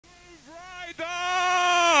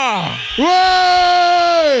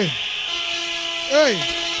Way! Hey!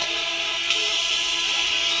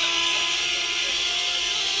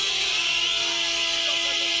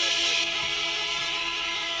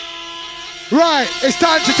 Right, it's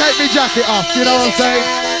time to take my jacket off, you know what I'm saying?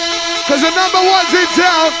 Because the number one's in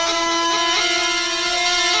town.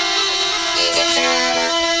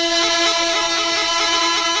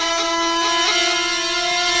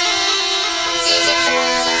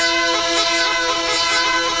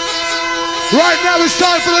 Right now it's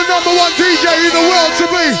time for the number one DJ in the world to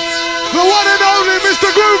be the one and only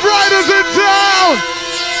Mr. Grooverider's in town!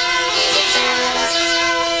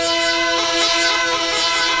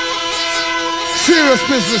 Serious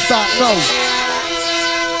business start, no.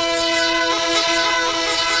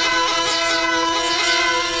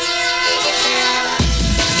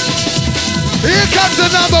 Here comes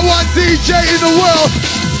the number one DJ in the world,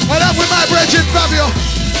 and I'm with my brethren Fabio.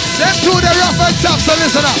 Them two, they're rough and tough, so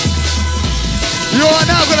listen up. You are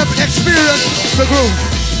now going to experience the groove.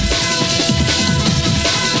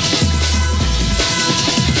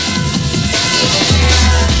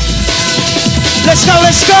 Let's go,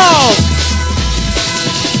 let's go!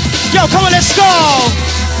 Yo, come on, let's go!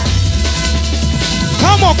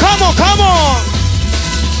 Come on, come on, come on!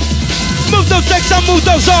 Move those legs and move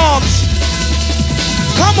those arms!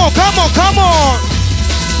 Come on, come on, come on!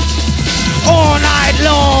 All night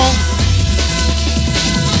long!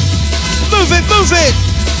 Move it, move it!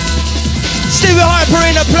 Stevie Hyper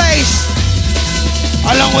in the place!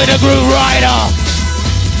 Along with the Grooverider!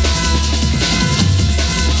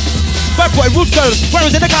 Badboy, wood girls, where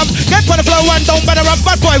is in the camp? Get on the floor and down by the ramp.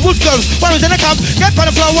 Badboy, wood girls, where is in the camp? Get on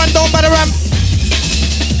the floor and down by the ramp.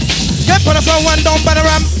 Get on the floor and down by the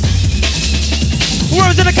ramp. Where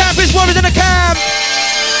is in the camp? Is where is in the camp?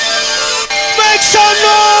 Make some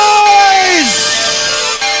noise!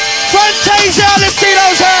 Fantazia, let's see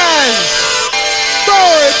those hands!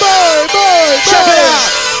 Boy, boy, boy, check it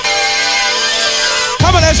out!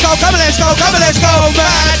 Come on, let's go, come on, let's go, come on, let's go,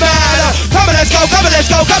 mad, mad. Come on, let's go, come on, let's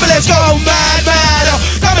go, come on, let's go, mad, mad.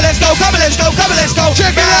 Come on, let's go, come on, let's go, come on, let's go,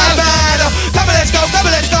 check it out, mad. Come on, let's go, come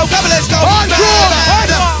on, let's go, come on, let's go, mad.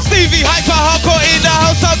 Stevie Hyper hardcore in the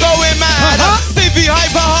house are going mad. Stevie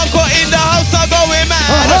Hyper hardcore in the house are going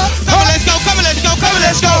mad. Come on, let's go, come on, let's go, come on,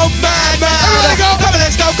 let's go, mad, mad. Come on,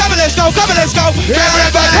 let's go, come on, let's go, come on, let's go.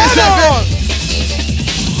 Everybody,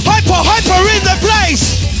 Hyper, Hyper in the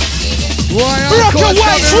place. Rock your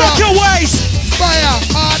waist, rock your waist! Fire,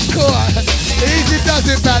 hardcore! Easy does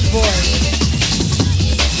it, bad boy!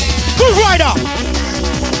 Grooverider!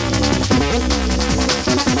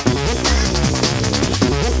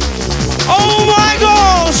 Oh my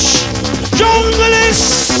gosh!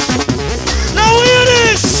 Junglist! Now hear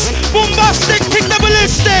this! Bombastic, kick the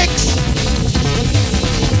ballistics!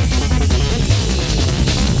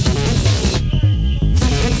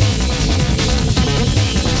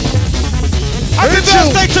 Happy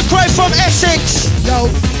birthday to Craig from Essex! Yo.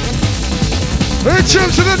 In tune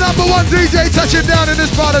to the number one DJ touching down in this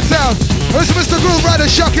part of town. It's Mr. Grooverider,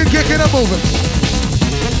 shocking, kicking and moving.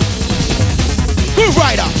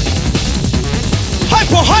 Grooverider!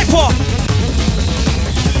 Hyper, hyper!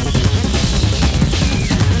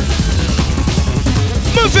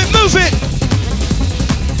 Move it, move it!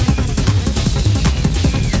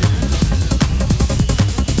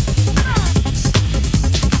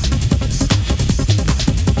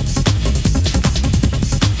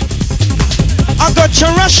 I got you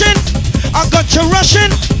rushing, I got you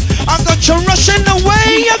rushing, I got you rushing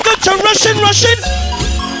away, I got you rushing, rushing.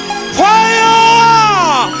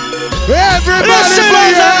 Fire! Everybody put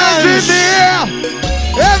your hands in the air!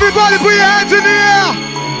 Everybody put your hands in the air!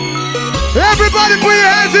 Everybody put your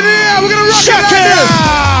hands in the air! We're gonna rock Check it it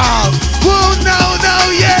out! Whoa, no, no,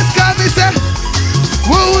 yes, come me say.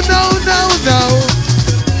 Whoa, no, no, no.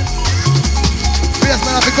 Yes,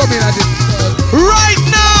 man, I have to come in at this. Right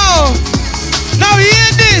now! Now hear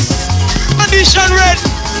this! Condition red!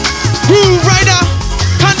 Grooverider!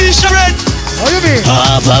 Condition red! What do you mean?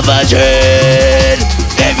 Half of a dread.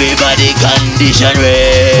 Everybody condition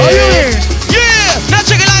red. What do you mean? Yeah! Now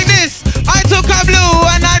check it like this! I took a blue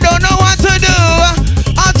and I don't know what to do.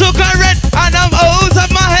 I took a red and I'm out of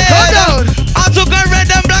my head. I took a red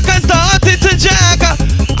and black and started to jack.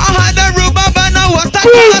 I had a rhubarb and I walked out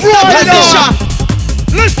of the condition.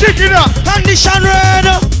 Let's kick it up! Condition red!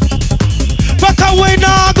 Back away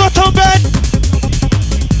now, go to bed.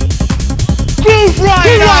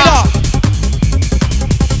 Grooverider!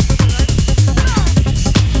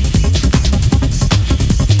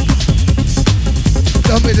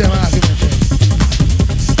 Don't be them argument.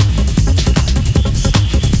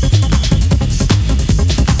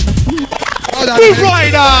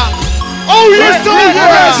 Grooverider! Oh yes,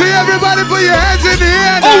 right. See everybody put your hands in the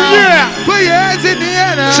air now. Oh yeah. Put your hands in the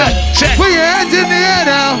air now. Check. Put your hands in the air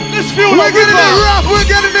now. Let's feel We're the getting it river. rough. We're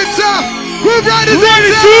getting it tough. Grooverider's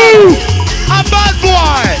Ready in to. A bad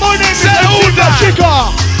boy. My name is Seduction.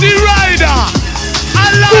 Chica. The rider. I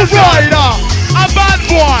love Grooverider. a bad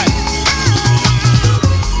boy.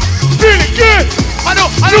 Feeling good. I know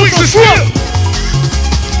it's a Swim. skill.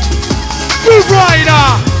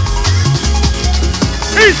 Grooverider.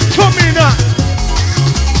 He's coming up.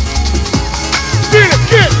 Feeling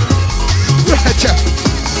good.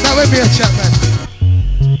 Now let me a chat, man.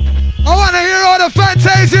 I want to hear all the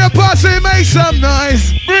Fantazia posse make some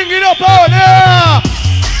noise. Bring it up out there.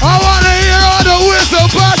 I want to hear all the whistle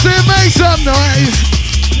posse make some noise.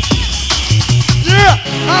 Yeah.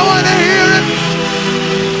 I want to hear it.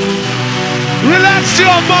 Relax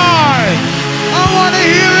your mind. I want to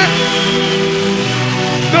hear it.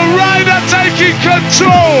 The rider taking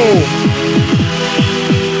control.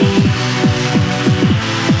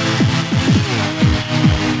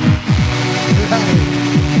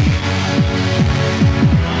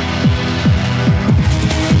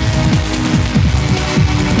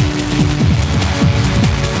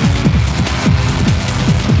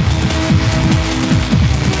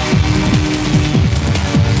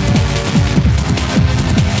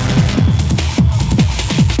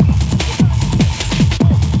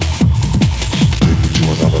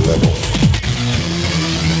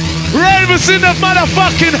 Rave is in the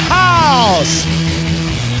motherfucking house.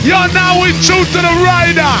 You're now in tune to the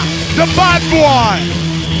rider, the bad boy.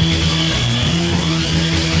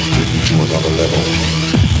 To another level.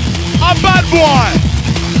 A bad boy.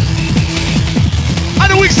 And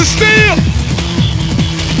the weeks of steel.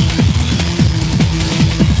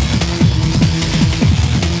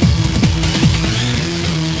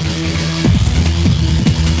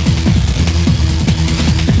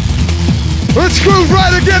 Let's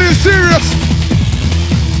Grooverider getting serious.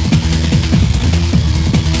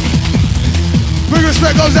 Big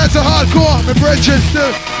respect goes out to Hardcore, my brethren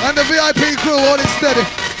still, and the VIP crew holding steady.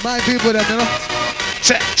 My people them, you know.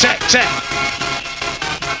 Check.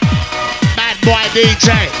 Bad boy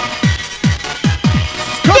DJ.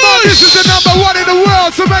 Come on, this is the #1 in the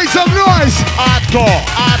world, so make some noise.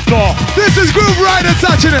 Hardcore. This is Grooverider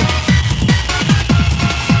touching it.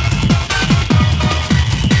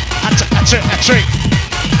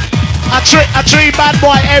 A tree bad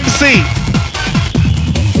boy MC.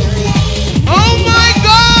 Oh my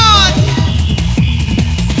God!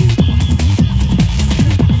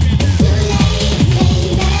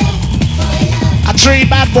 A tree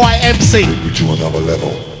bad boy MC. To another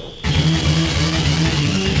level.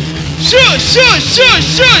 Shush!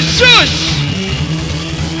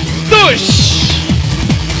 Dush!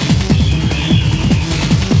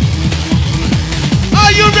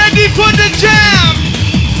 Are you ready for the jam?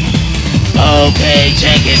 Okay,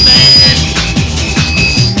 check it, man.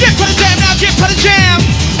 Get for the jam now, get for the jam!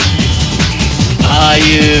 Are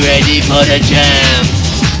you ready for the jam?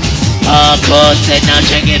 Of course, and now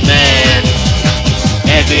check it, man.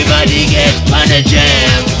 Everybody get on the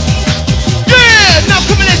jam. Yeah! Now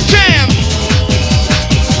come on, let's jam!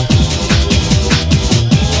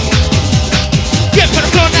 Get for the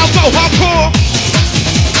floor now, go hardcore!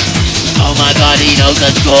 Oh my God, he knows the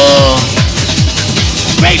score.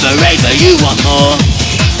 Raver, you want more?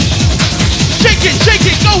 Shake it,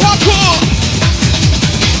 go hardcore!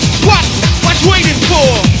 What you waiting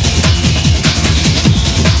for?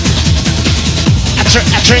 A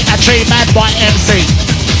tree bad boy MC.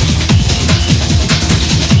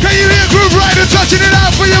 Can you hear Grooverider touching it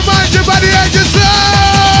out for your mind, your body, and your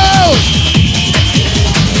soul?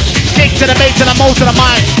 Kick to the beat, to the move, to the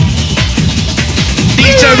mind.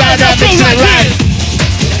 DJ Rider, mixing it right.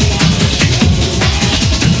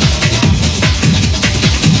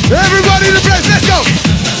 Everybody in the place, let's go!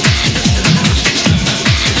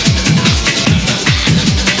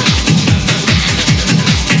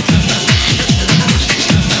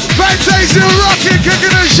 Fantazia rocking,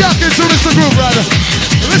 kicking and shocking to Mr. Grooverider.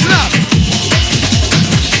 Listen up.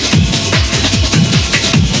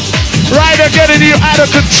 Rider getting you out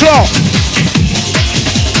of control.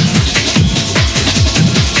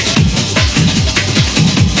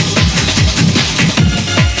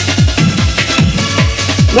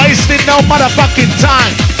 Wasting no motherfucking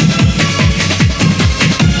time.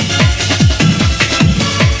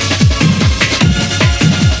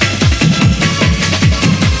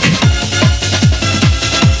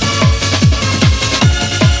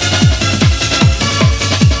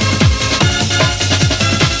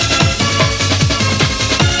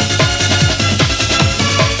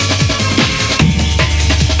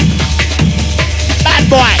 Bad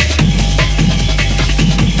boy.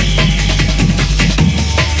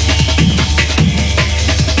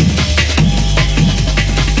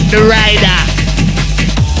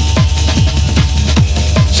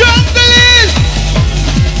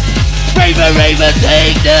 Raver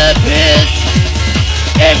take the piss.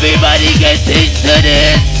 Everybody gets into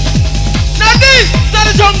this. Now this, that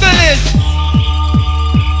the jungle is.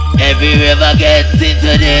 Every river gets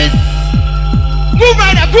into this.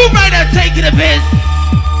 Grooverider, Taking a piss.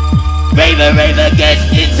 Raver gets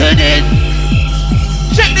into this.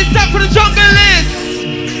 check this out for the jungle is.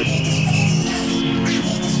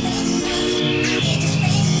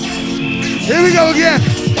 Here we go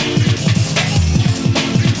again.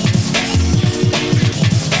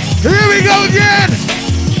 Here we go again.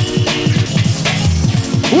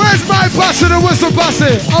 Where's my posse, the whistle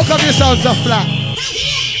posse? How come your sound so flat?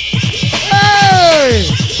 Hey!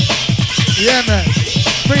 Yeah, man.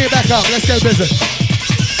 Bring it back up. Let's get busy.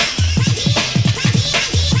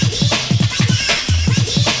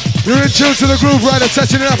 You're in tune to the Grooverider,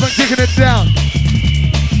 touching it up and kicking it down.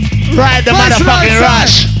 Ride the motherfucking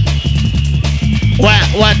rush.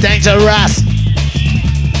 One thing to Russ.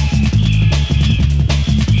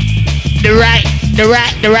 The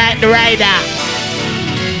rider.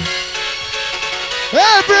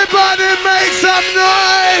 Everybody make some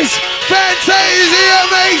noise! Fantazia,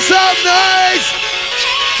 make some noise!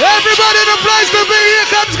 Everybody in the place to be, here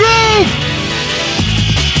comes Groove!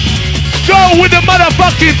 Go with the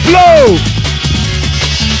motherfucking flow.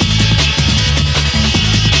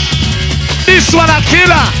 This one a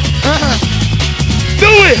killer.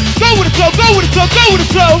 Do it. Go with the flow, go with the flow, go with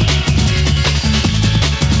the flow.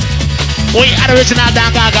 We are the original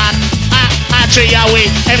Dan Gagan. I treat ya we.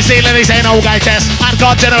 MC Lenny say no guy test. And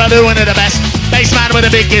God General doing it the best. Bassman with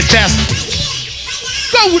the biggest chest.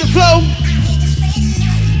 Go with the flow.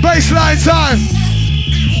 Baseline time!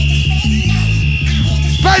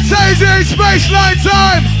 Fantazia is baseline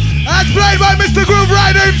time! As played by Mr.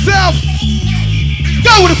 Grooverider himself!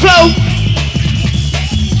 Go with the flow.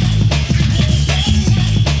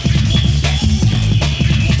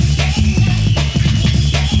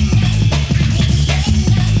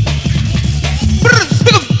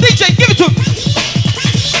 DJ, give it to him.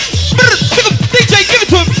 DJ, give it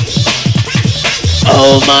to him.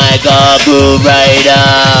 Oh my God, Grooverider.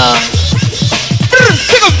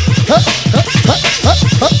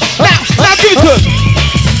 Now give it to him.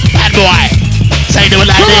 Bad boy. Say do it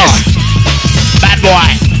like this. Bad boy.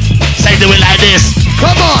 Say do it like this.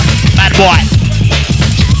 Come on! Bad boy.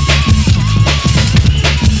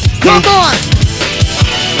 Come on!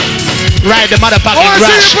 Ride the motherfucking I want to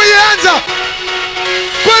see you rush. put your hands up!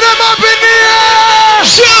 Put them up in the air!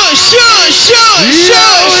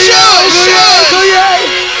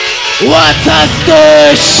 What a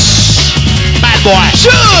stush! Bad boy. Do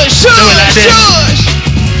it like this.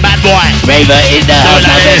 Bad boy. Raver in the house,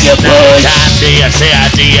 I beg you push. Time do you say a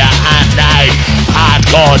day and night.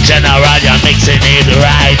 Hardcore general, you're mixing it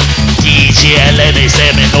right. DJ Lenny say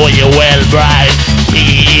me know you well bright.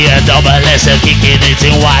 P-E-double-S, you're kicking it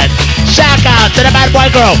in white. Shout out to the bad boy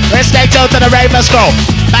girl. Respect out to the Ravers girl.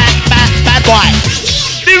 Bad boy.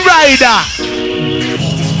 The rider.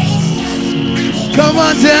 Come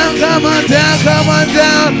on down, come on down, come on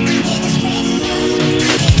down.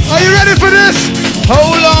 Are you ready for this?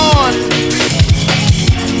 Hold on.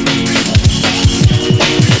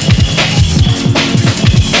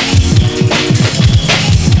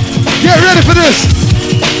 Get ready for this.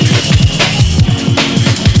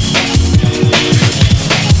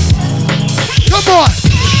 Come on.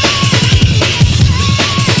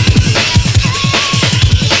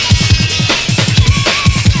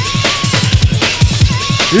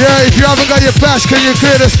 Yeah, if you haven't got your pass, can you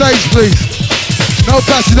clear the stage, please? No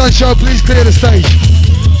passes on show, please clear the stage.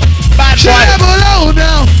 Bad boy. Below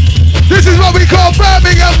now. This is what we call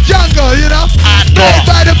Birmingham Jungle, you know? Made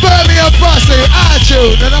by the Birmingham posse,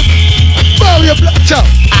 attitude, you know? Bow your blood chop.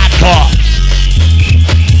 Hardcore.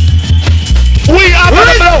 We are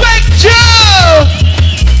Respect you!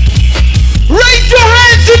 Raise your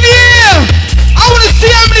hands in the air! I want to see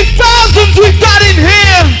how many thousands we got in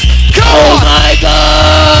here! Come Oh on! my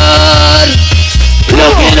God!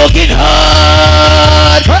 Looking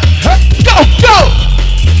hard! Go!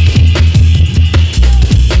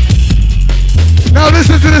 Now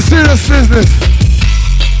listen to the serious business.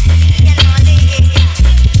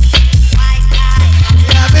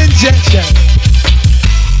 I'm injection.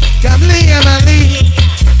 Come leave.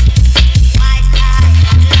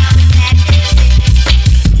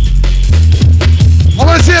 I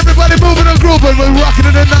want to see everybody moving and grooving. We're rocking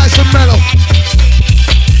it in nice and mellow.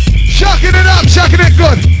 Shocking it up, shocking it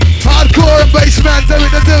good. Hardcore and bass man, do it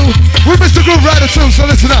to do. We're Mr. Grooverider too, so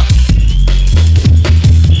listen up.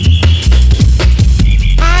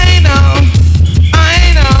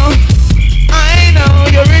 I know,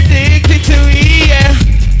 you're addicted to it, yeah.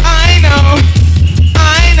 I know,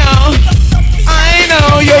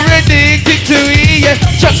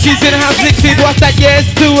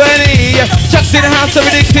 It's in the house of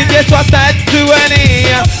addiction, guess what's that doing?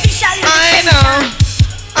 I know.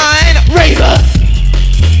 Raver.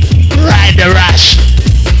 Ride the rush.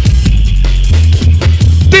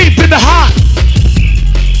 Deep in the heart.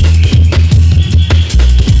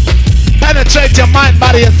 Penetrate your mind,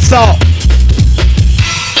 body, and soul.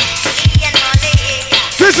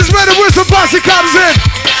 This is where the whistle posse comes in.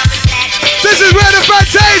 This is where the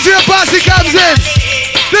Fantazia posse comes in.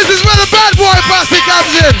 This is where the Badboy posse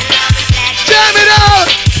comes in. Jam it out.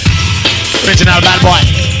 Original Badboy.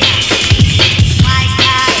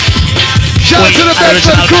 Shout out to the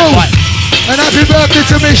Bedford crew. And happy birthday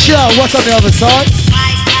to Michelle. What's on the other side?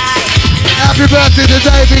 Happy birthday to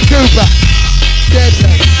David Cooper.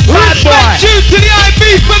 Respect you to the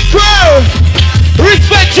IB crew.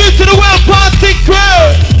 Respect you to the World Party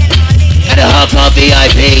crew. And the hardcore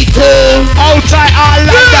VIP too. Outside our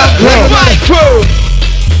London crew.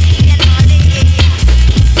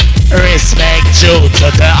 Respect you to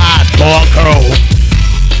the hardcore crew.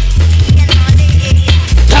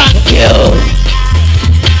 Thank you.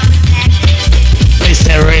 We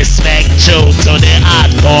say respect you to the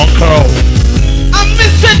hardcore crew. I'm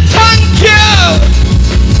Mr. Thank you.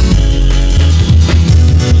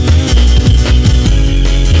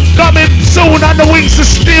 Coming soon on the wings of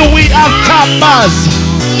steel, we have top buzz.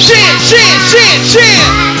 Shit.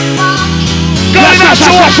 Going up to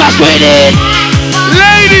Rush with it.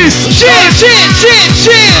 ladies. Shit.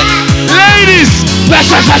 Ladies.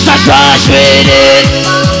 Rush with it.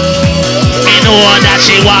 You know that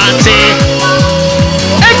she wants it.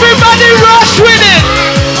 Everybody rush with it.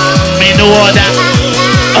 Me know that.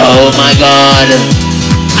 Oh my God.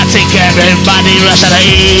 I think everybody rush at the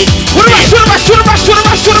heat.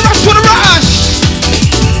 Wanna rush.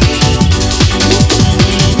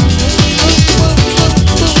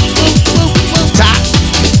 Tap.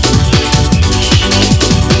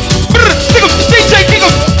 Stick 'em, DJ King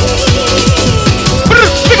 'em.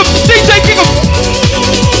 Stick 'em, DJ King 'em.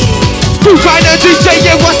 Grooverider DJ,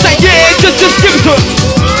 yeah, what's that? Yeah, just give it to him.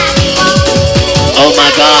 Oh my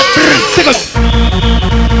God. Stick 'em.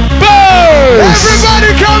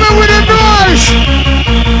 Everybody coming with a noise.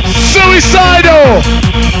 Suicidal.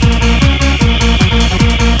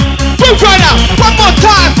 Grooverider, one more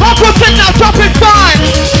time. 1% now, drop it fine.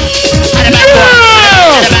 And a bad boy.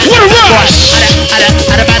 What a rush.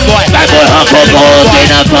 And a bad boy. Badboy hardcore gold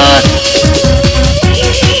in a bus.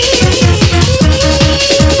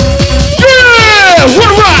 Yeah, what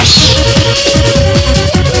a rush.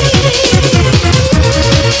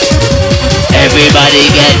 Everybody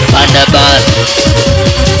get on the bus.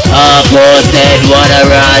 Hardcore said what a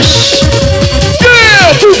rush.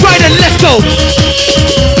 Yeah, Grooverider, let's go.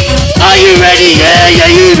 Are you ready? Yeah,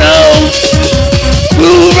 you know.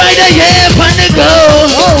 Grooverider, yeah, on the go.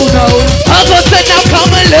 Oh no. Hardcore said now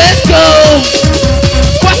come and let's go.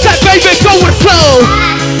 What's that, baby? Go with the flow.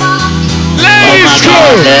 Oh my Ladies God,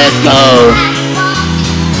 crew. let's go.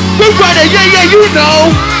 Grooverider, yeah, you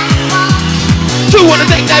know. 2 wanna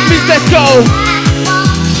take that beat, let's go.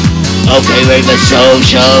 Okay, Raven, show.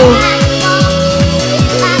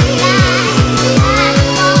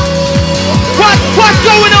 What's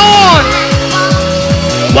going on?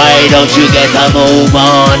 Why don't you get a move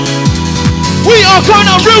on? We are going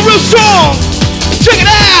on real strong. Check it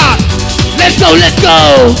out. Let's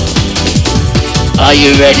go. Are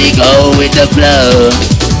you ready? Go with the flow.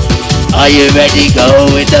 Are you ready? Go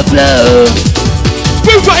with the flow.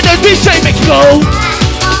 Grooverider DJ, make it Go.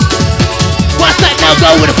 What's that now?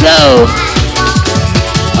 Go with the flow.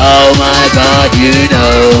 Oh my God, you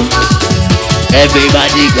know.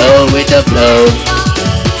 Everybody go with the flow.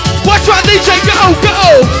 Watch right, DJ, go.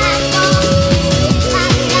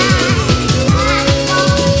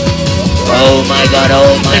 Oh my God,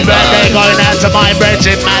 Happy birthday going out to my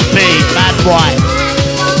brethren, Mad B, Mad Boy.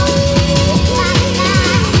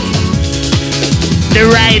 The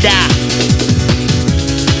Raider.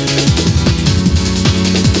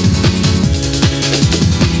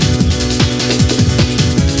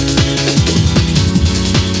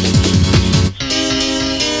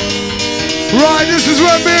 Right, this is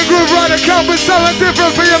where me and Grooverider come with something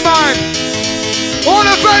different for your mind. All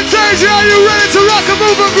the Fantazia, are you ready to rock and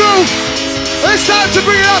move and groove? It's time to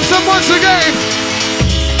bring it up some once again.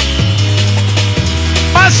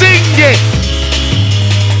 I sing it.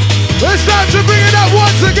 It's time to bring it up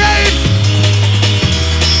once again.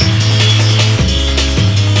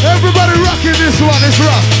 Everybody rocking this one, it's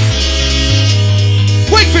rough.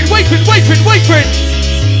 Wait for it.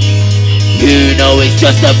 You know it's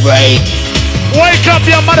just a break. Wake up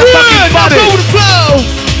your motherfucking Now body. go with the flow.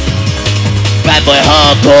 Badboy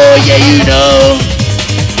hardcore, yeah you know.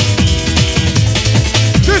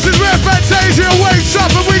 This is where Fantazia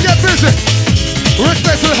busy.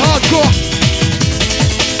 Respect to the hardcore.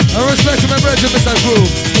 And respect to my brethren, Mr.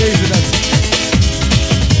 Groove. Easy that.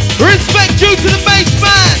 Respect due to the bass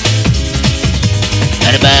man.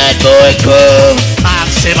 And the bad boy crew.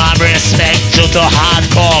 Maximum respect to the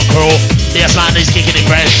hardcore crew. This man is kicking it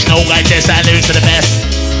fresh. No guy test that lyrics are the best.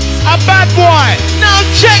 A bad boy. Now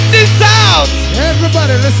check this out.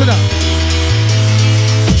 Everybody listen up.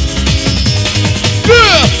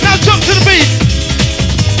 Good. Now jump to the beat.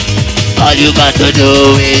 All you got to do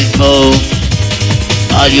is move.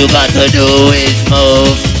 All you got to do is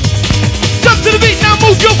move. Jump to the beat. Now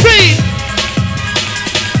move your feet.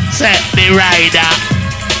 Set me rider.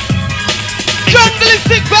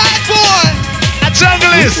 Jungleistic bad boy. A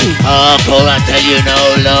junglist. Hardcore, I tell you no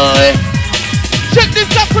lie. Check this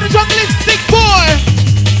out for the jungleistic boy.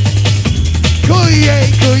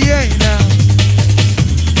 Kuye now.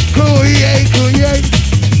 Kuye.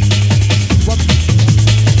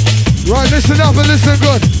 Right, listen up and listen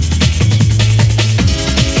good.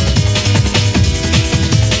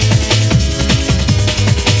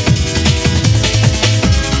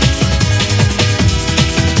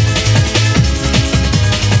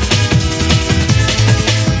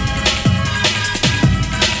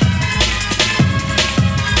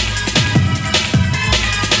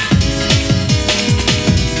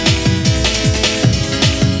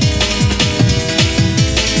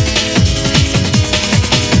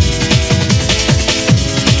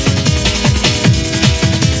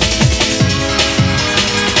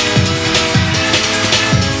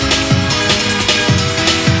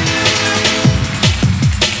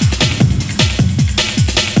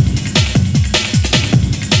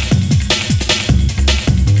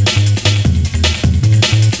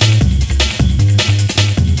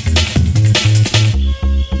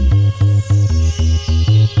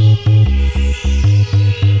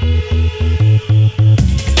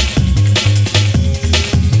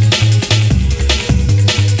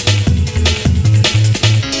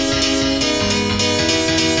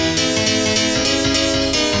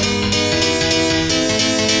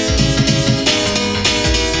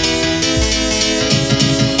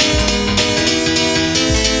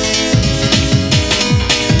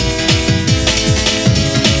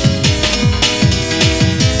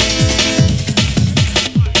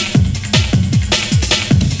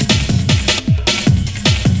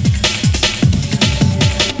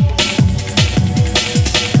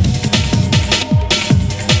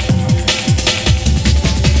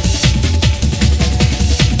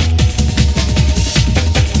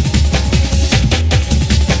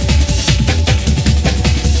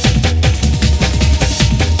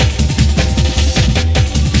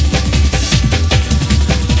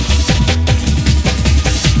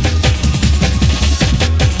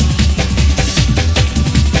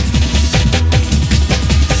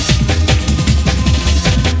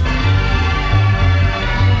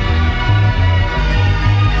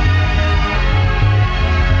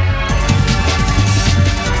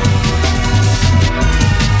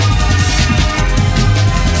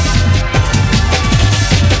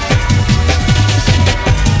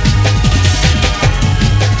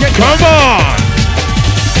 Come on!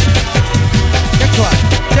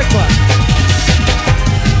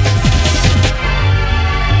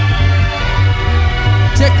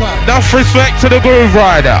 Check one. Enough respect to the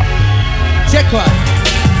Grooverider. Check one.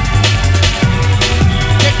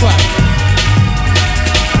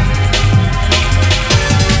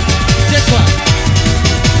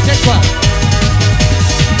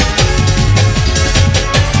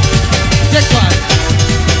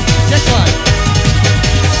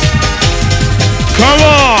 Come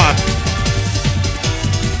on!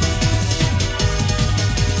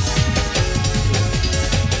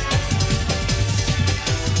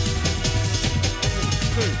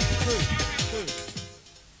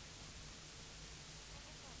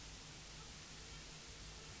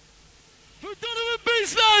 For Donovan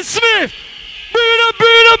Bizznizz Smith! Bring it up!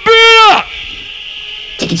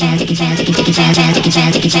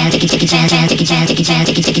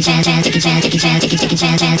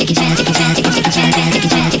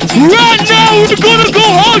 Right now we're gonna go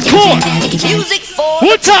hardcore! Music for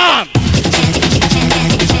One time!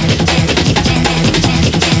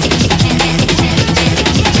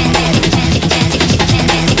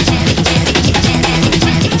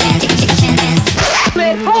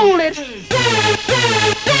 hold it.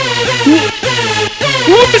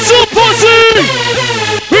 What's up, pussy?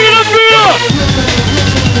 Bring it up!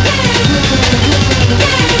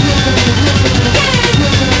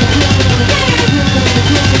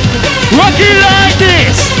 Rock it like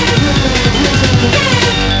this!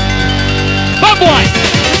 Badboy!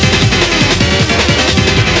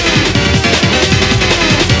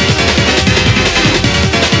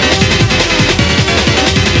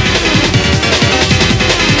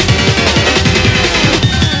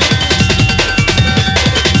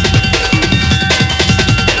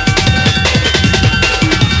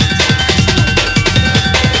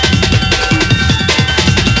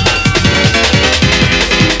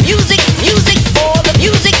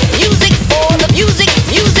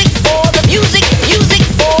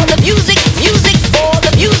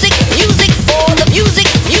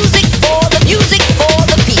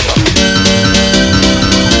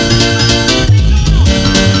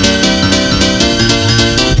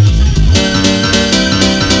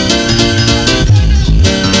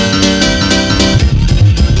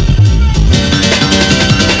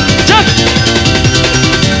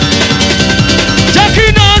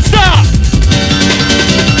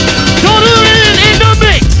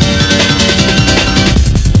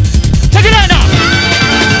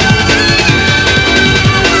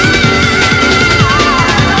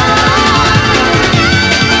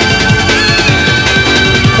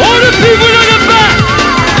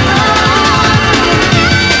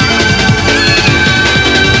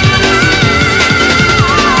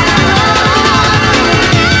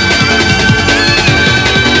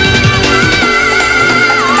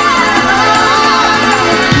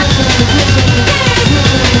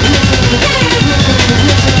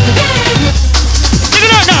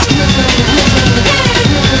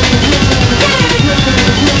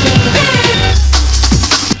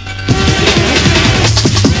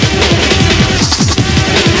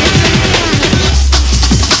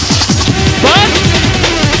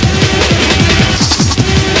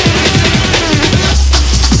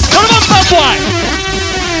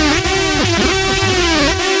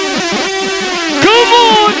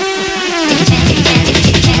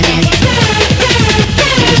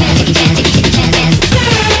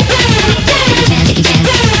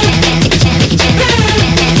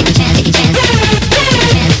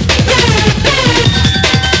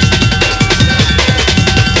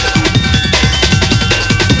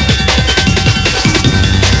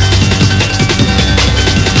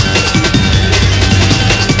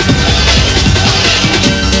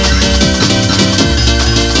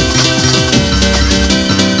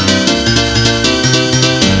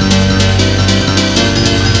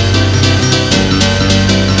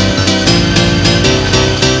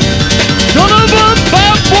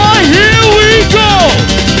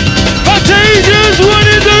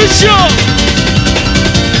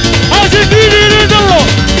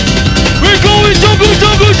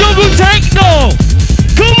 the jungle techno.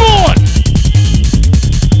 Come on.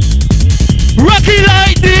 Rock it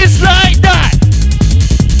like this, like that.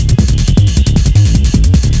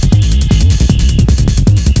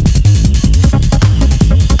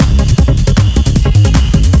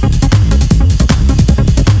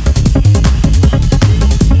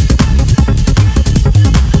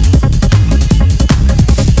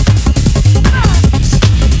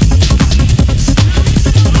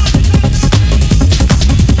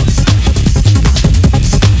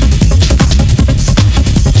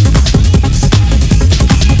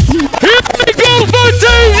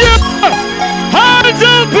 Hands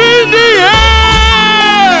up in the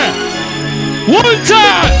air! One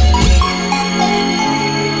time!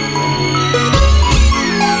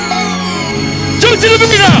 Jump to the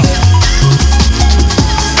beat now!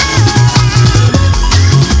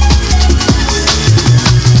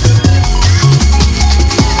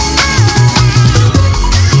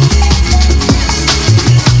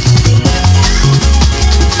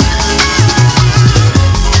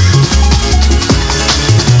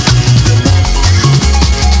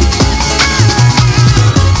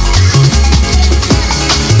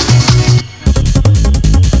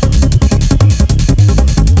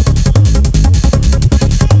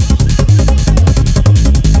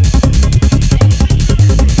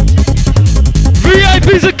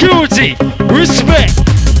 Security, respect.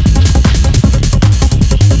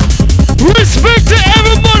 Respect to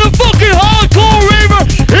every motherfucking hardcore raver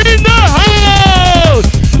in the house.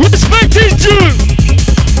 Respect is due.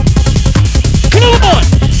 Come on.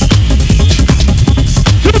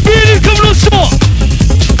 The beat is coming on strong.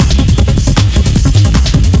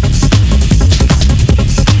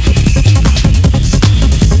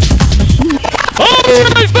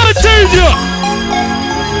 Alright, Fantazia.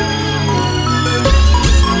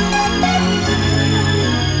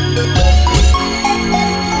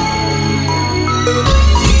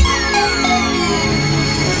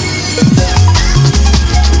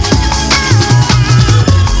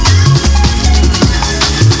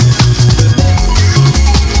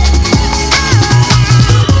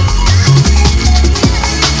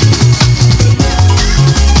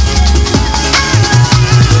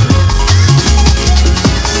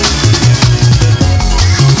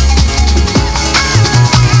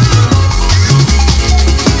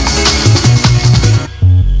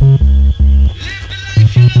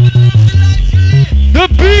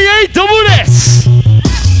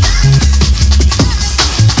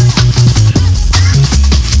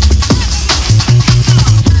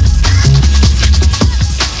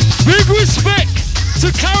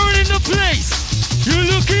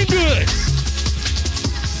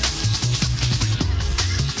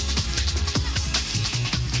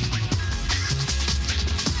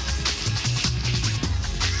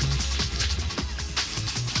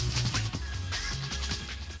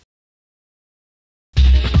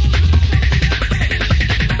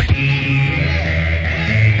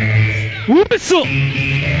 Whistle!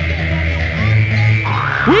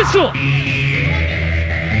 Whistle!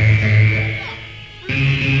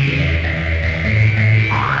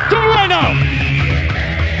 Jump right now!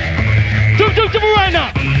 Jump right now!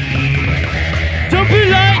 Jump it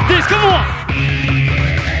like this, come on!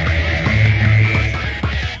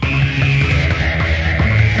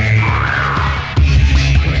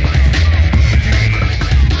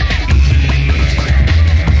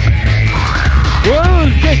 Whoa,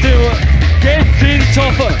 getting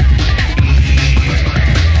tougher.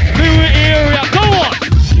 New area, go on!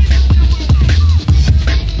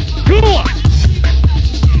 Go on!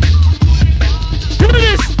 Do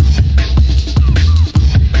this!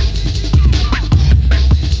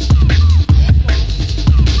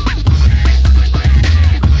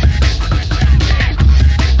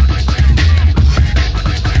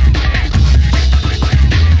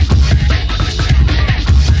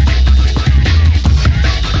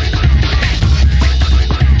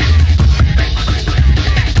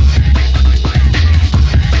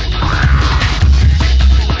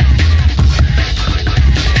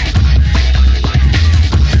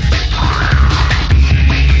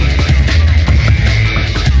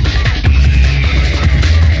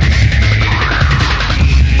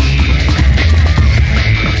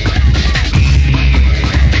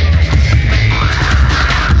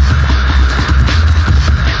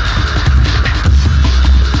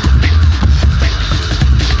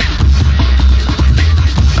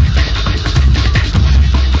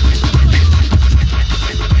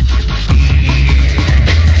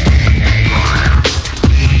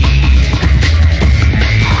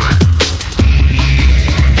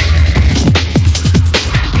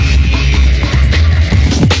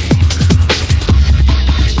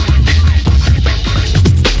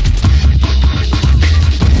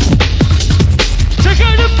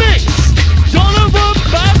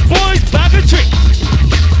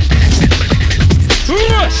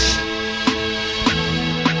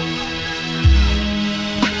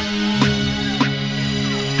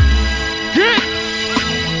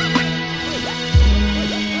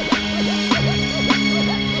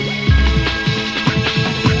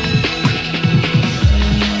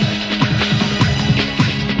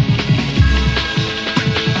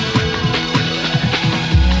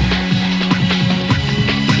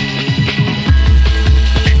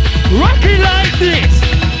 this.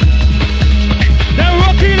 Now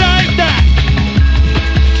rock it like that.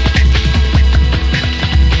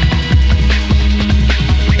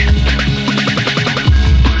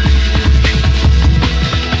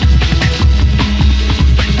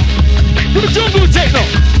 The jungle techno.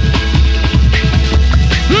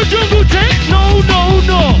 The jungle techno,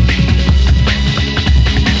 no.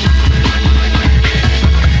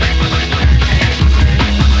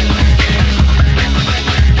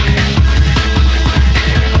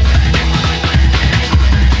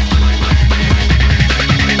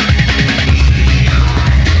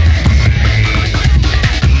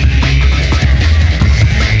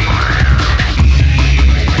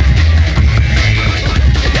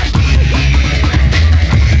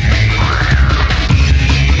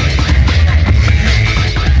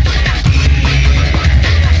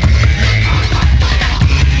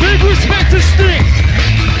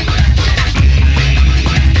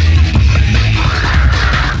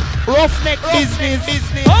 Roughneck business.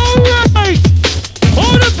 Alright!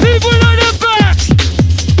 All the people in the back!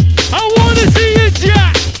 I wanna see you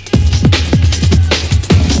jack!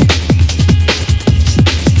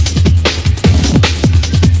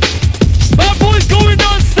 Badboy's going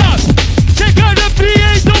non-stop! Check out the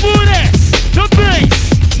B-A-S-S! The bass!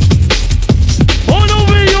 All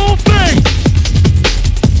over your face!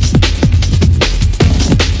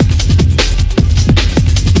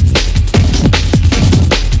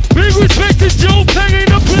 Big respect to Joe Penny,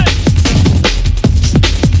 the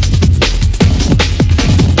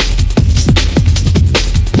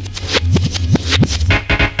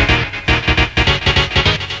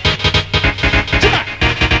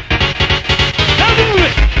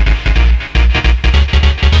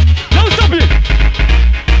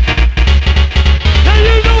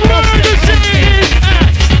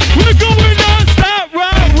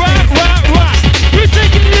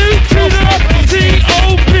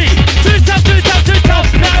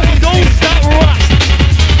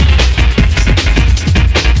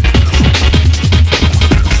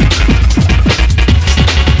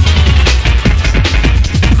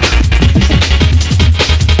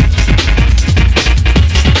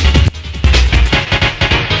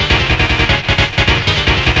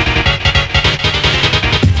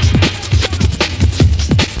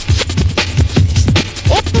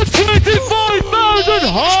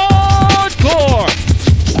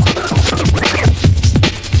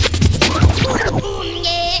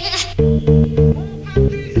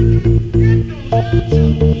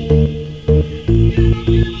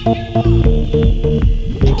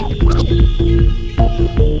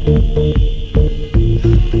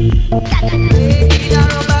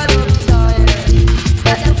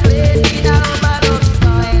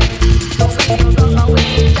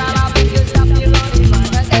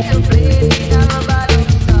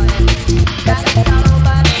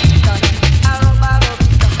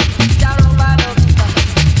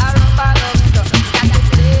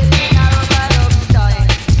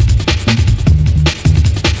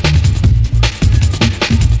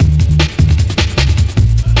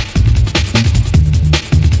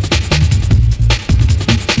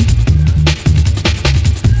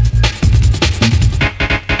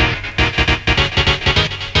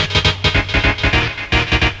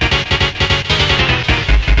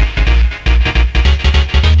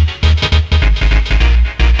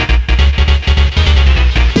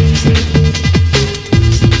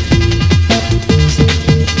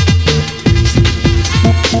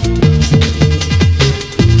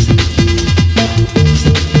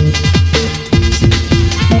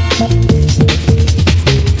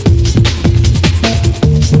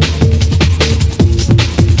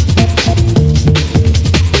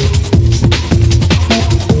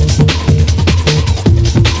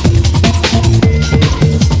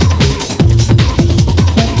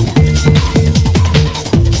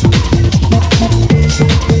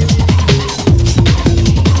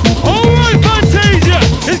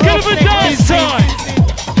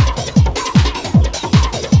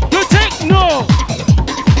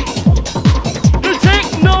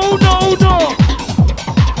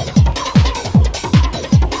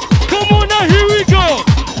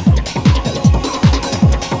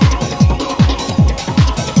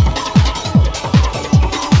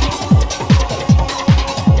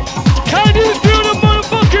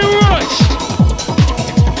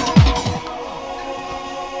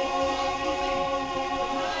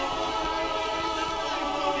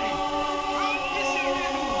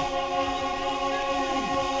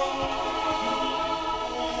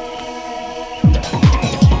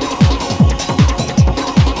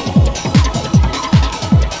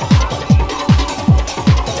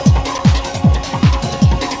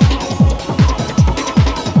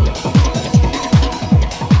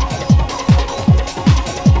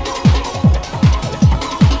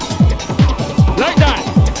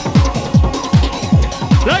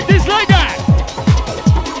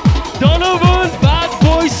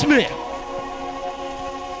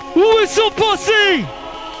Bring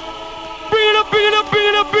it up, bring it up, bring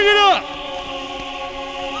it up, bring it up.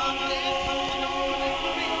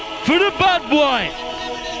 For the bad boy.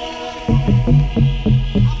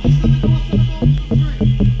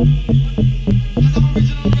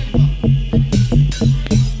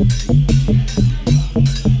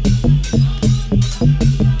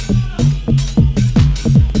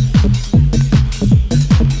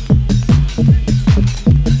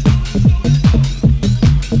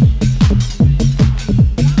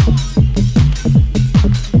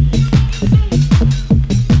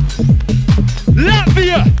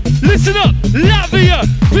 Listen up, Latvia,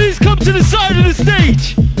 please come to the side of the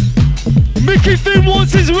stage. Mickey Finn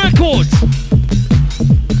wants his records.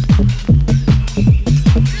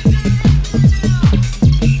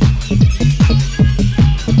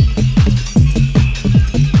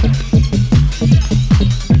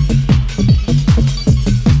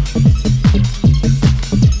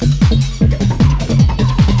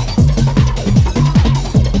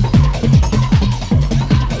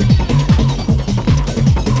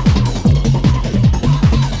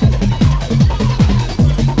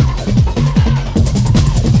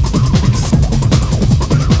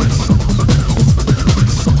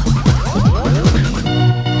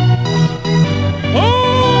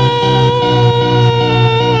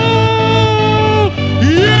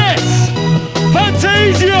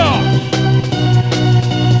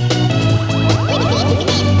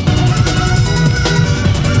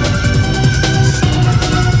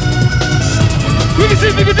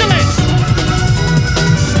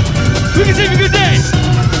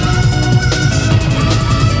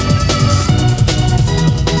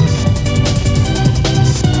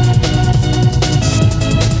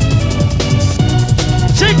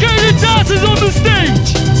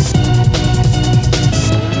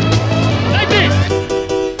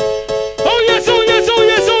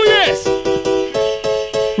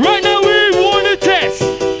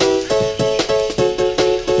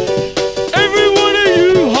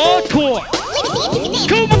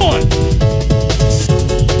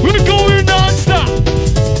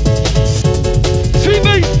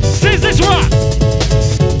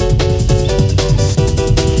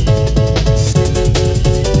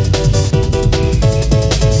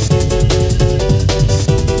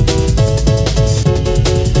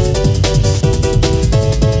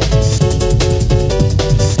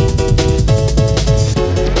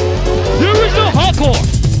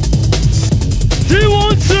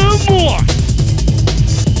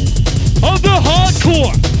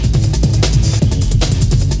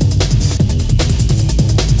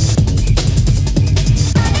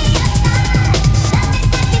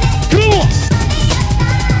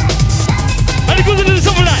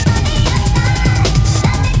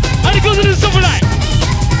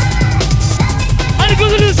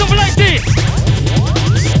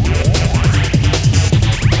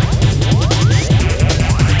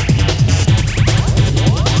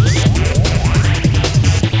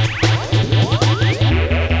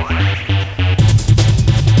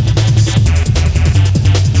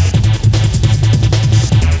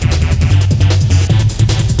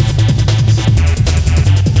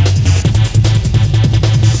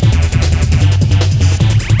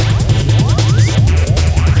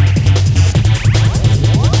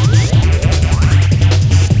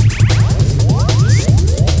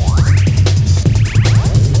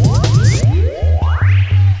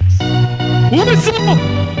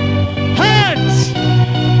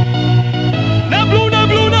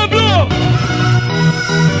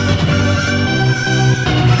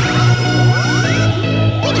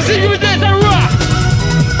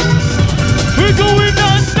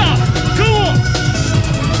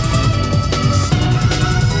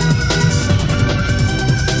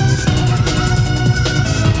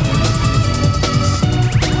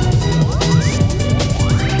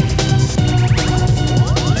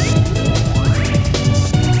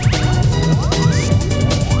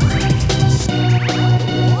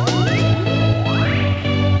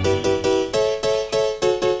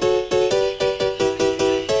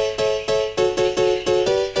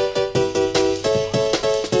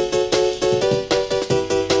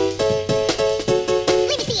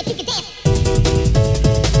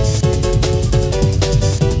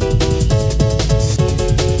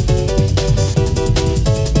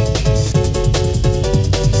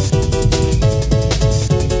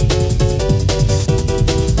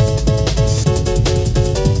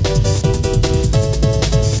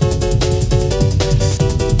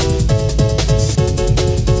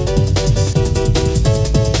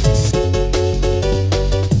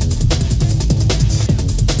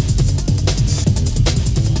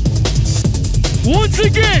 Once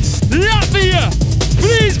again, Latvia.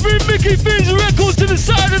 Please bring Mickey Finn's records to the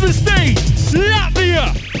side of the stage.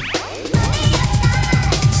 Latvia.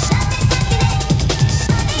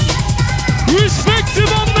 Respect to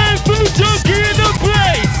my man Food Junkie in the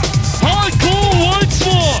place. Hardcore once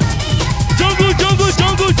more. Jungle, jungle,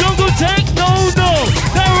 jungle, jungle, techno, no.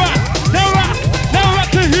 Now rap,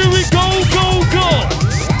 and here we go, go, go.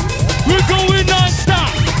 We're going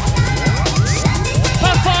non-stop.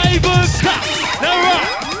 By 5 o'clock. Now rap.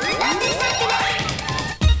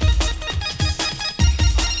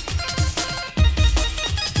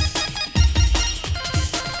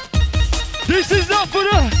 This is not for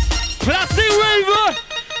the plastic raver.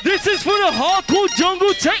 This is for the hardcore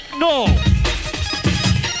jungle techno.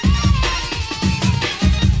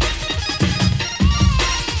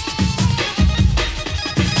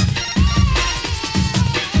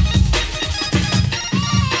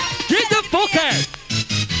 Get the fuck out.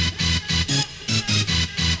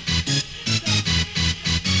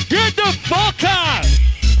 Get the fuck out.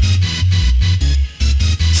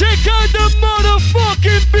 Check out the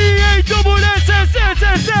motherfucking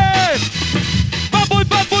B-A-double-S-S-S-S-S. Badboy,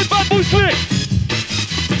 badboy, badboy, split.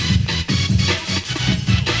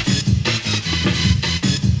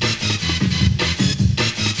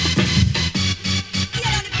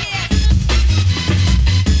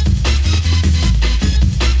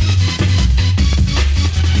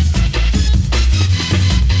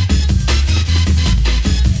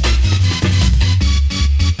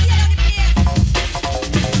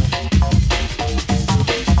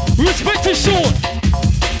 Respect to Sean.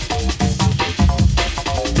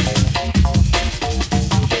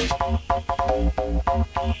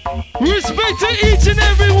 Respect to each and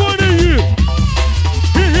every one of you.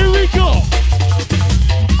 Here we go.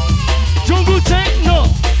 Jungle techno.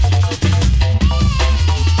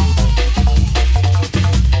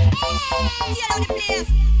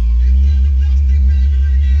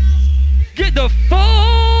 Get the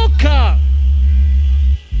fuck up.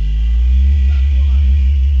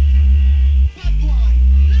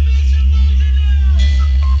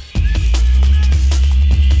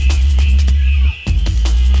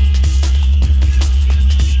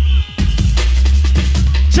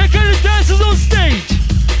 Check out the dancers on stage.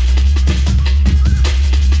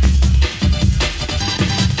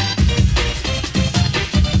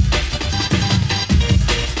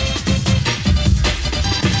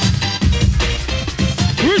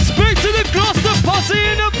 Respect to the Gloucester posse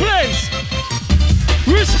in the place.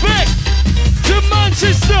 Respect to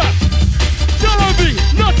Manchester. Derby,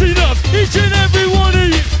 not enough. Each and every one of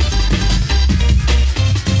you.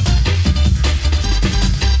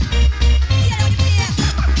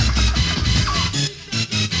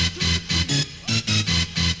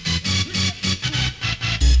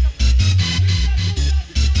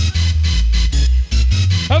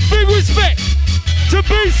 A big respect to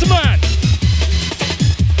Beastman.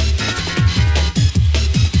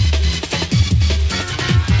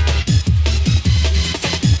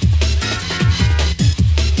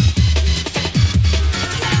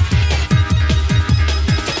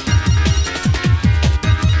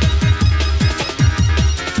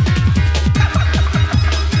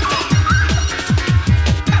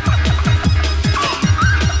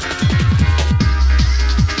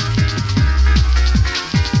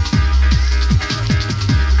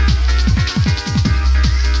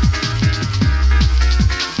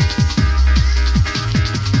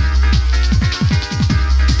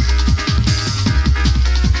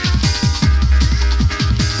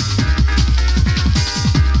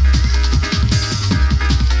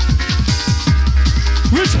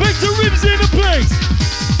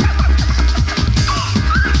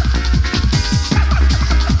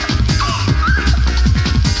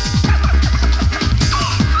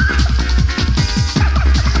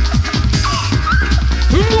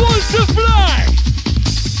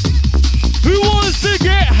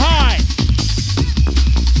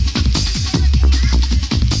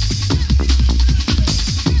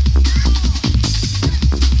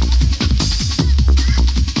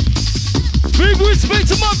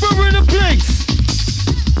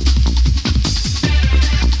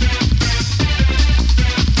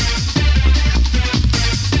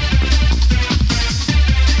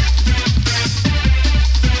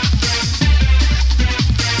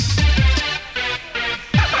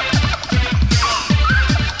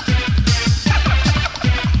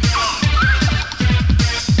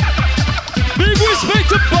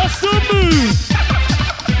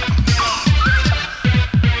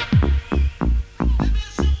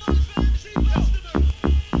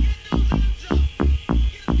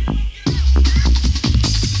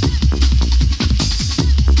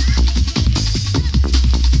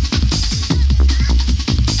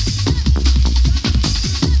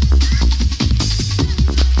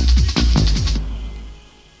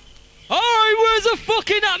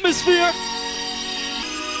 atmosphere?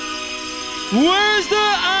 Where's the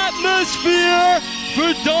atmosphere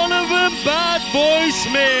for Donovan Badboy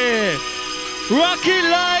Smith? Rock it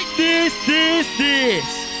like this, this, this.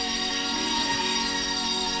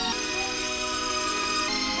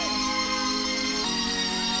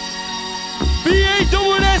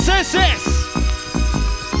 B-A-double-S-S-S.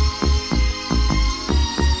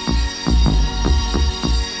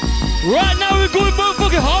 Right now we're going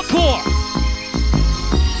motherfucking hardcore.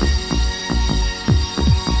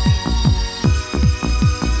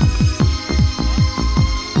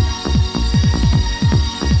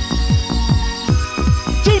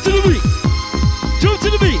 Jump to the beat. Jump to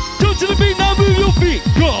the beat. Jump to the beat. Now move your feet.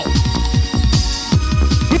 Go.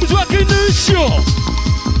 Who's rocking the show?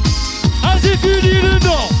 As if you didn't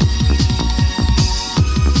know.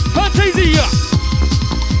 Fantazia.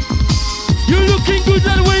 You're looking good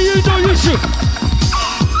that way, you know you should.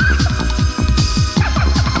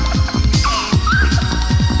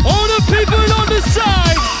 All the people on the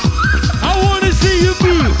side, I want to see you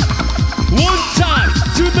move. One time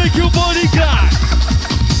to make your body glide.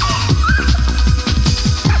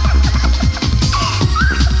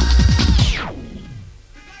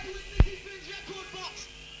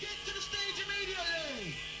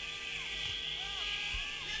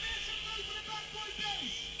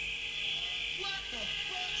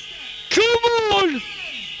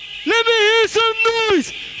 Let me hear some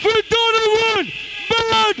noise for Donovan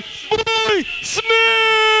Badboy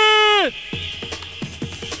Smith!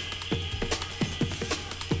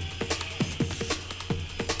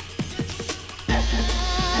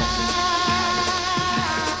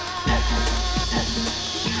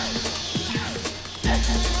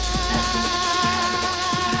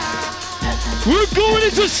 We're going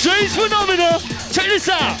into strange phenomena. Check this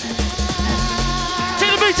out. Check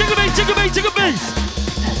the bass, check the bass, check the bass, check the bass.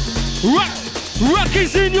 Rock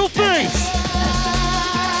is in your face.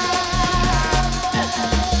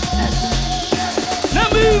 Now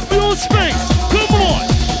move your space. Come on.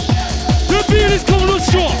 The beat is coming on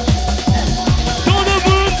strong.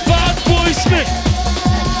 Donovan Badboy Smith.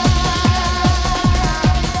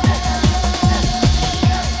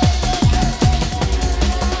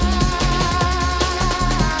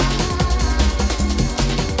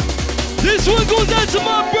 This one goes out to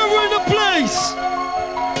my brother in the place.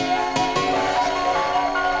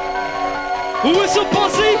 Whistle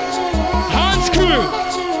posse, hands crew.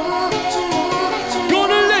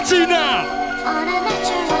 Gonna let you now.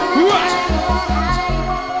 Right.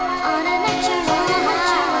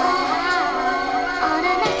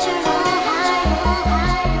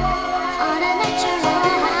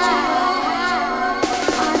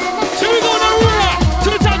 Here we go now, rock. To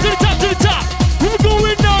the top, to the top, to the top. We're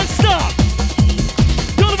going non-stop.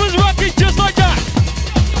 Donovan's rocking just like that.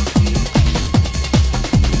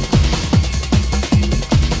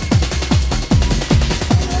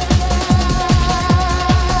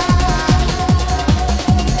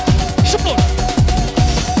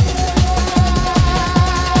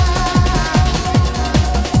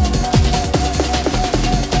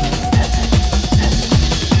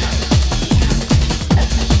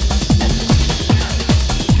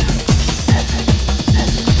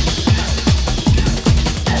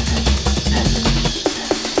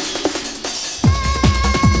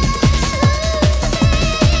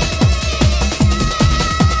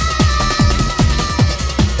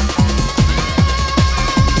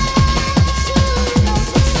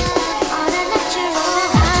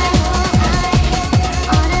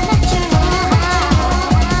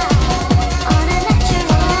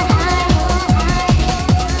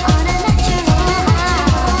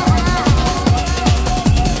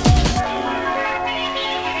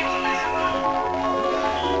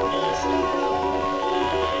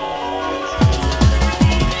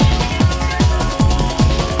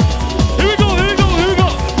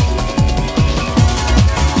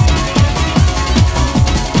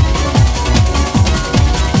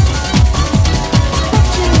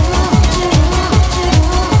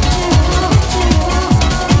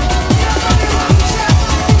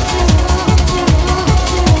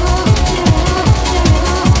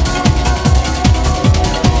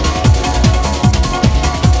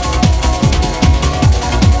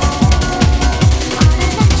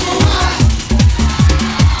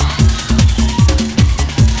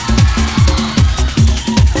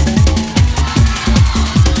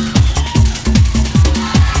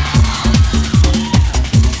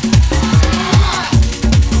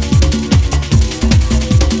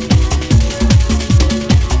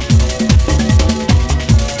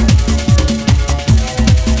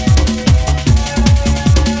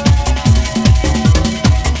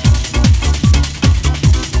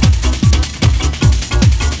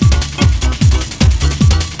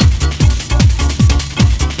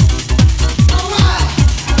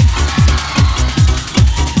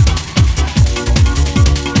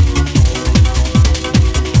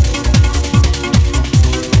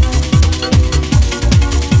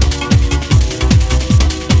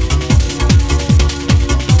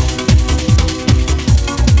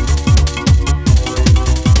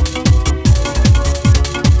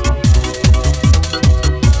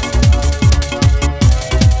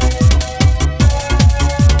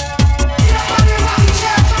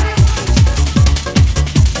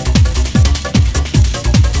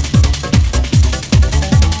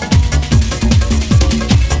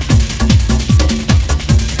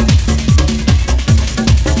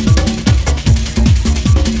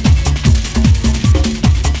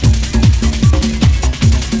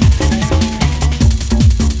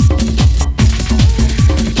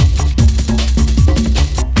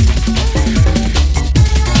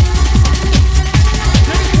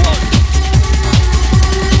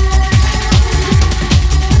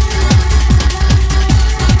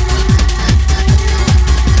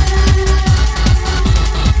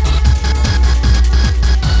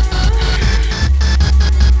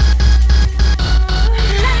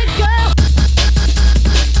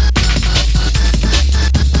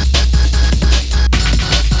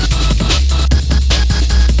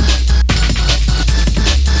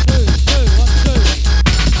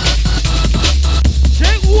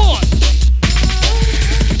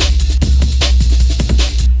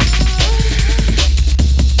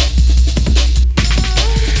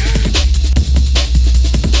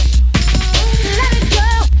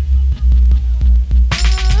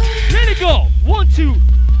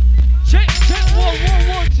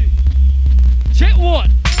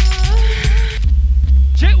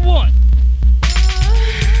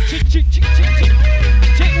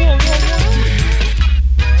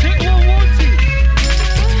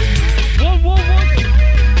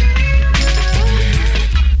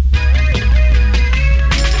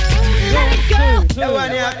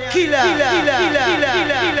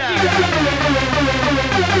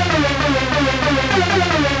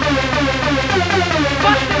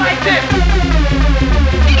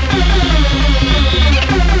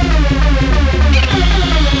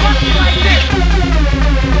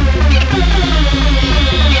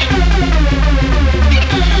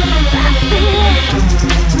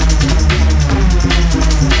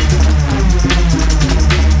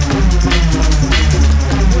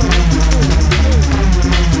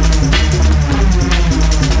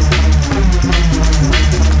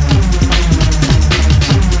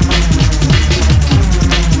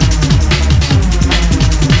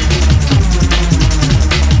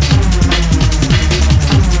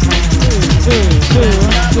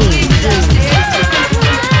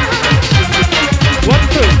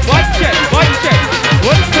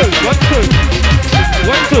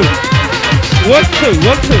 1, 2,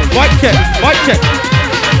 1, 2. Mic check, mic check.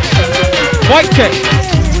 Mic check.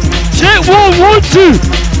 Check 1, 1, 2.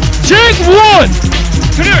 Check 1.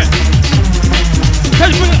 Can you hear it?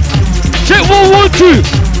 Check 1, 1, 2.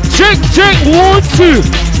 Check 1, 2.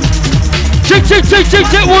 Check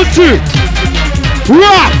 1, 2.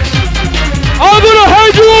 Rock. I'm gonna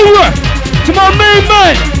hand you over to my main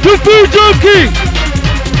man, the Food Junkie.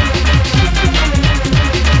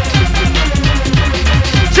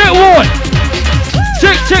 Check 1.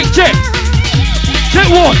 Check. Check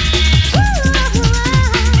 1.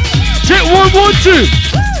 Check 1, 1, 2.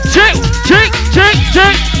 Check. Check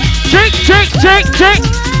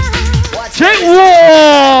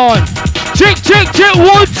 1. Check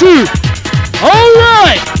 1, 2. All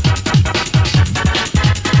right.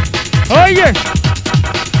 Oh yeah.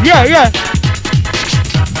 Yeah.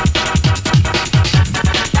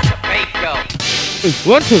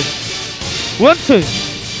 1, 2. 1, 2.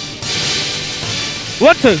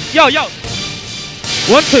 1, 2. Yo.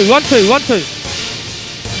 1, 2. 1, 2. 1, 2.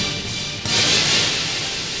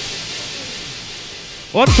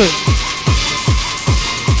 1, 2.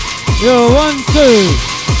 Yo, 1, 2.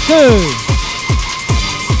 2.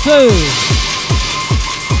 2.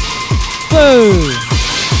 2.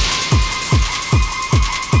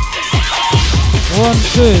 1,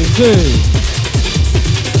 2, 2.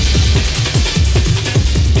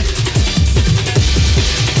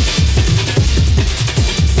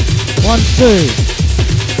 1, 2.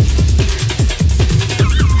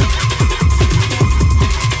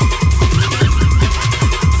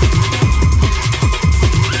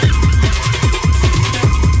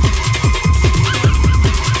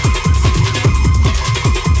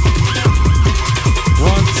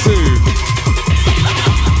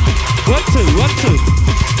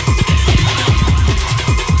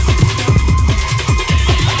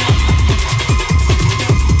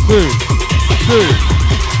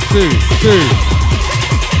 2.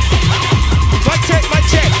 Mic check.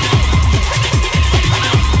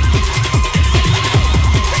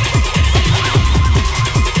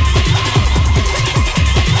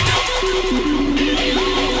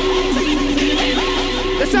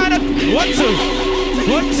 The sound of 1, 2.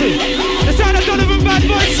 1, 2. The sound of Donovan,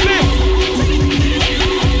 Badboy, Smith.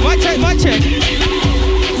 Mic check.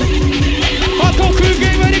 Hardcore crew,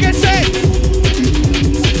 get ready, get set.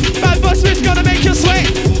 Badboy Smith's gonna make you sweat.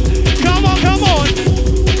 Come on.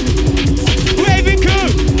 Raving crew,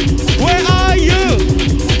 where are you?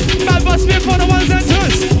 Badboy Smith on the ones and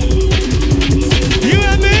twos. You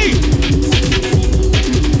and me.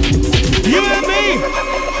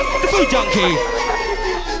 The Food Junkie.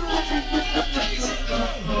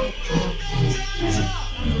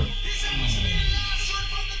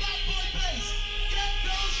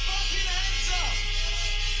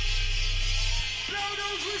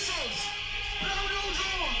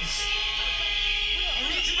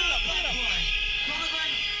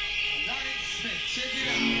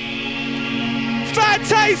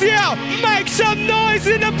 Fantazia, make some noise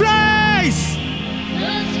in the place!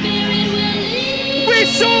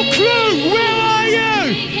 Whistle crew, where are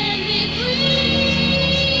you?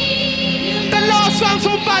 The last one's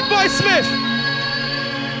from Badboy Smith.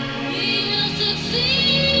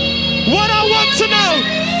 What I want to know,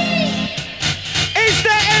 is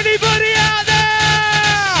there anybody out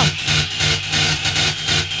there?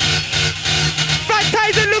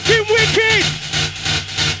 Fantazia looking wicked.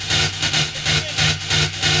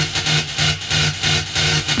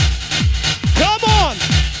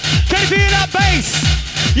 Feel that bass.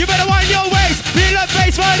 You better wind your waist. Feel that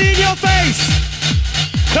bass right in your face.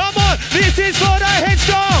 Come on, this is for the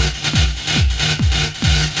headstrong.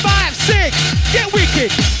 5, 6, get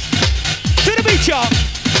wicked. To the beat, y'all.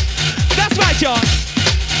 That's right, y'all.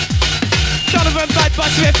 Donovan,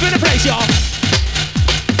 Badboy Smith in the place, y'all.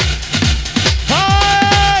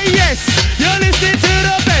 Oh, yes, you're listening to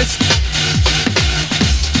the best.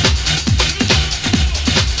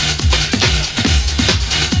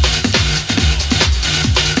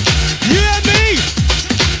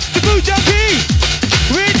 Junkie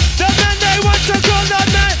with the man they want to call the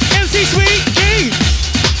man MC Sweet E.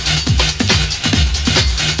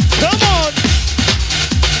 Come on.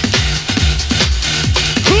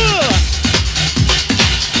 Cool.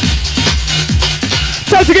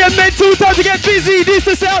 Time to get mental, time to get busy. This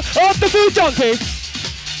is the sound of the Food Junkie.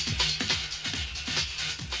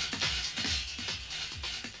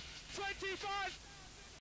 25.